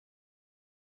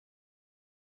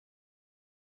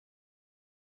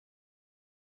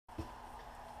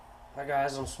Hi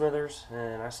guys, I'm Smithers,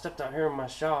 and I stepped out here in my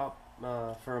shop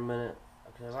for a minute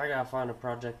because I gotta find a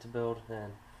project to build,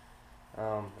 and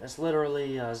it's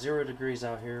literally 0 degrees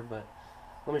out here, but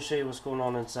let me show you what's going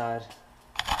on inside.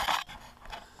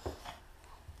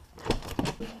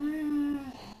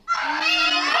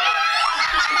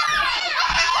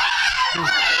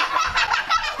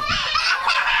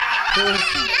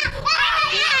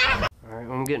 Alright,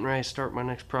 I'm getting ready to start my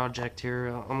next project here.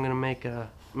 I'm gonna make a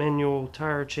manual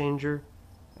tire changer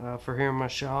for here in my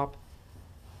shop.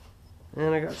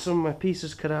 And I got some of my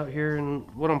pieces cut out here, and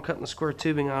what I'm cutting the square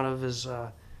tubing out of is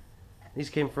these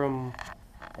came from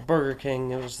Burger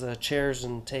King. It was the chairs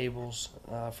and tables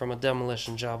from a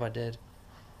demolition job I did.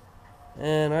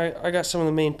 And I got some of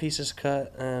the main pieces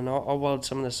cut, and I'll weld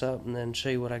some of this up and then show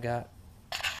you what I got.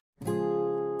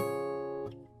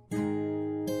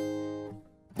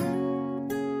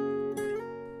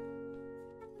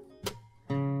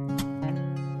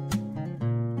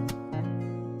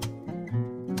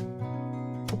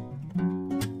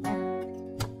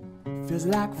 Feels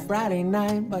like Friday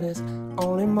night, but it's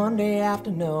only Monday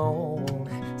afternoon.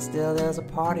 Still there's a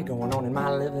party going on in my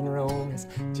living room. It's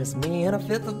just me and a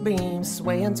fifth of beam,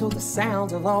 swaying to the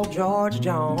sounds of old George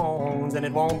Jones. And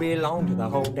it won't be long till the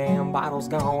whole damn bottle's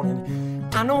gone.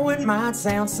 And I know it might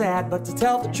sound sad, but to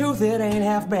tell the truth it ain't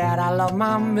half bad. I love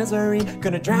my misery,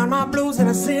 gonna drown my blues in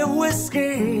a sea of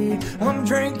whiskey. I'm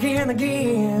drinking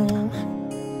again,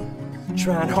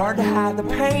 trying hard to hide the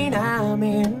pain I'm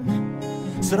in.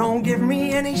 So don't give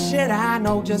me any shit, I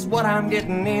know just what I'm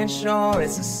getting in. Sure,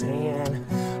 it's a sin,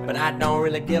 but I don't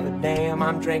really give a damn.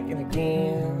 I'm drinking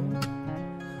again.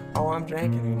 Oh, I'm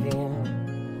drinking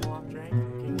again. Oh, I'm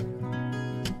drinking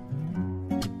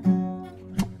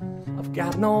again. I've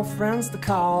got no friends to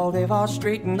call. They've all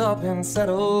straightened up and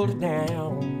settled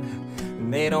down.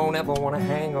 They don't ever want to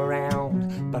hang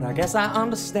around, but I guess I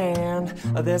understand.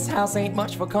 This house ain't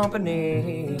much for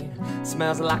company.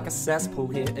 Smells like a cesspool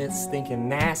here, it's stinking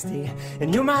nasty.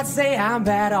 And you might say I'm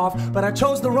bad off, but I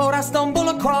chose the road I stumble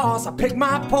across. I pick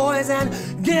my poison,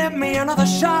 give me another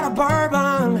shot of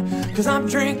bourbon, 'cause I'm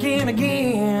drinking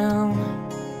again,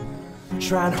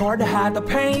 trying hard to hide the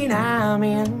pain I'm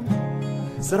in.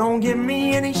 So don't give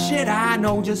me any shit, I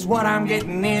know just what I'm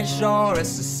getting in. Sure,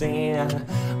 it's a sin,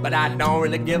 but I don't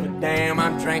really give a damn.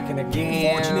 I'm drinking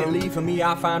again. Fortunately for me,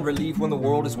 I find relief when the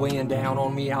world is weighing down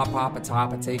on me. I'll pop a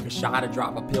top, I take a shot, I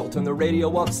drop a pill, turn the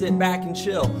radio up, sit back and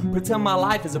chill. Pretend my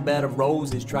life is a bed of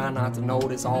roses. Try not to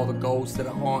notice all the ghosts that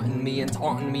are haunting me and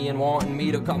taunting me and wanting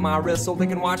me to cut my wrist so they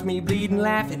can watch me bleed and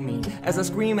laugh at me. As I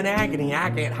scream in agony, I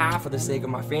get high for the sake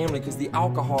of my family, 'cause the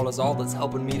alcohol is all that's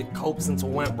helping me to cope since I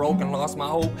went broke and lost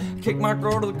my hope. Kicked my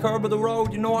girl to the curb of the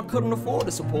road, you know I couldn't afford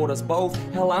to support us both.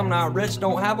 Hell, I'm not rich,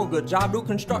 don't have a good job, do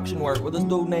construction work with this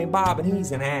dude named Bob, and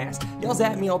he's an ass. Yells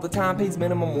at me all the time, pays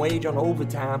minimum wage on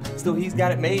overtime. Still he's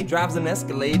got it made, drives an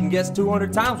Escalade and gets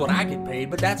 200 times what I get paid.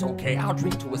 But that's okay, I'll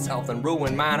drink to his health and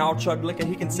ruin mine. I'll chug liquor,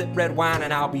 he can sip red wine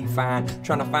and I'll be fine.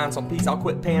 Trying to find some peace, I'll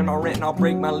quit paying my rent and I'll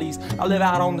break my lease. I live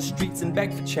out on the streets and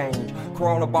beg for change.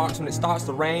 Crawl in a box when it starts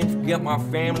to rain. Forget my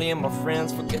family and my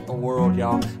friends, forget the world,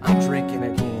 y'all. I'm drinking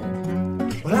again.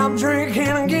 Well, I'm drinking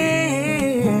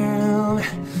again,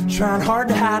 trying hard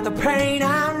to hide the pain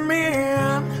I'm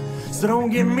in. So don't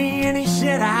give me any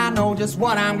shit, I know just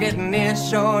what I'm getting in.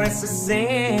 Sure, it's a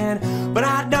sin, but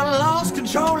I done lost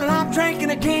control and I'm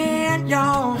drinking again,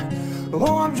 y'all.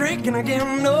 Oh, I'm drinking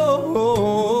again, no.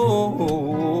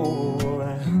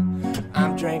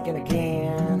 I'm drinking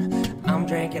again, I'm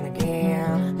drinking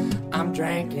again, I'm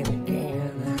drinking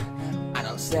again. I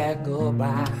done said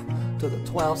goodbye to the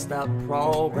 12-step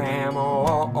program.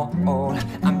 Oh, oh, oh,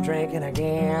 I'm drinking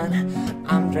again,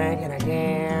 I'm drinking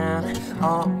again.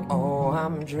 Oh, oh,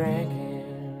 I'm drinking.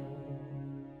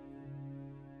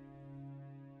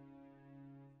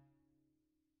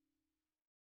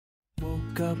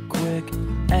 Woke up quick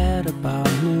at about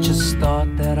noon. Just thought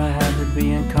that I had to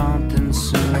be in Compton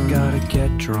soon. I gotta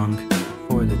get drunk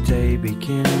before the day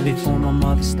begins, before my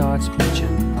mother starts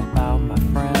bitching about my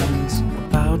friends.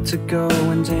 About to go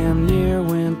and damn near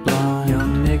went blind.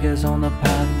 Young niggas on the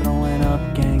path throwing up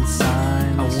gang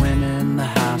signs. I went in the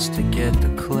house to get the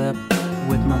clip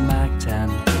with my Mac 10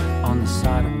 on the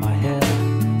side of my head.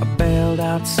 I bailed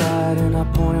outside and I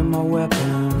pointed my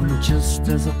weapon. Just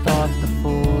as I thought the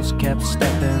fools kept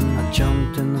stepping, I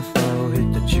jumped in the flow,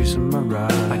 hit the juice in my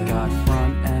ride. I got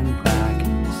front and back,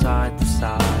 side to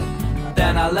side.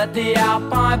 Then I let the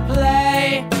Alpine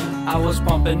play. I was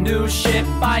pumping new shit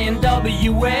by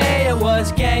NWA. It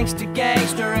was gangster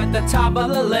gangster at the top of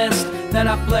the list. Then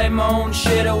I played my own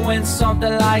shit, it went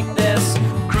something like this.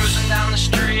 Cruising down the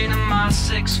street in my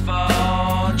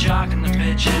 6'4", jocking the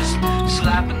bitches,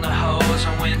 slapping the hoes.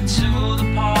 I went to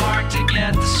the park to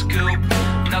get the scoop.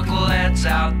 Knuckleheads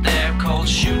out there, cold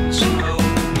shooting some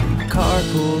hoop. Car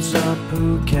pulls up,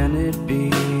 who can it be?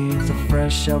 It's a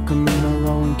fresh El Camino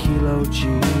rolling Kilo G.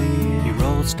 He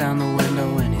rolls down the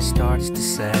window and he starts to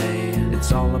say,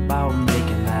 it's all about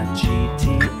making that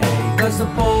GTA. Cause the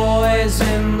boys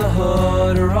in the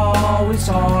hood are always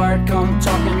hard. Come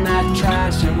talking that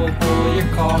trash and we'll pull your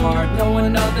card.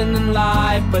 Knowing nothing in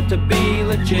life but to be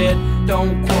legit.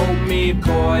 Don't quote me,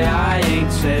 boy, I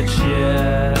ain't said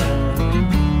shit.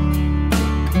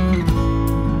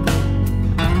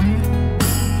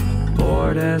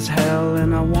 Bored as hell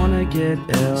and I wanna get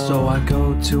ill, so I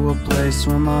go to a place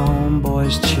where my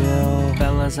homeboys chill.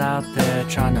 Fellas out there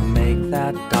trying to make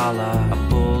that dollar. I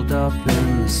pulled up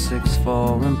in the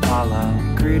 6'4" Impala,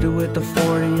 greeted with the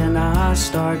 40 and I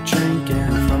start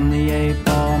drinking. From the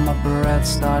 8-ball my breath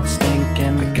starts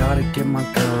stinking. I gotta get my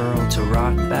girl to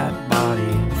rock that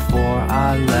body. Before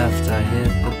I left I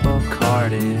hit the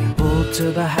Bacardi. Pulled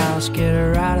to the house, get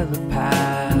her out of the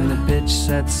pad, and the bitch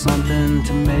said something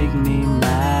to make me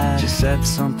mad. She said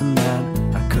something that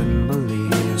I couldn't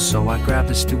believe, so I grabbed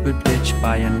the stupid bitch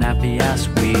by a nappy ass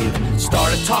weave.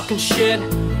 Started talking shit,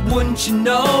 wouldn't you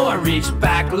know? I reached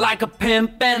back like a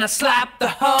pimp and I slapped the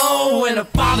hoe. And her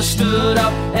father stood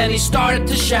up and he started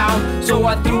to shout, so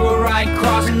I threw her right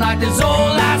across and knocked his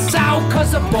old ass out.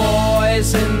 Cause the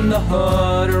boys in the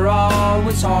hood are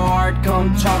always hard.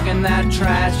 Come talking that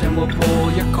trash and we'll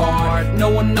pull your card.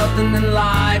 Knowing nothing in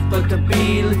life but to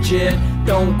be legit.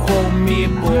 Don't quote me,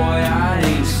 boy, I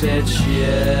ain't said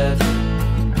shit.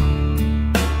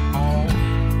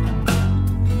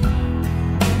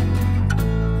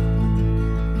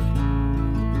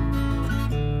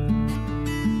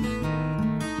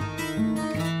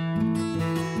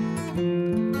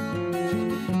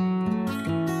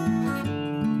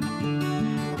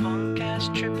 Punk ass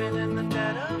tripping in the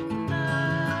dead of the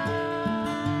night.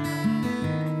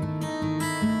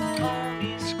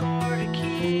 Homie scored a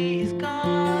key, he's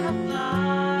gonna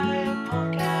fly.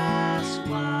 Punk ass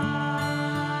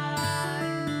fly.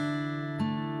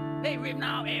 Hey, rip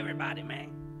now, everybody, man.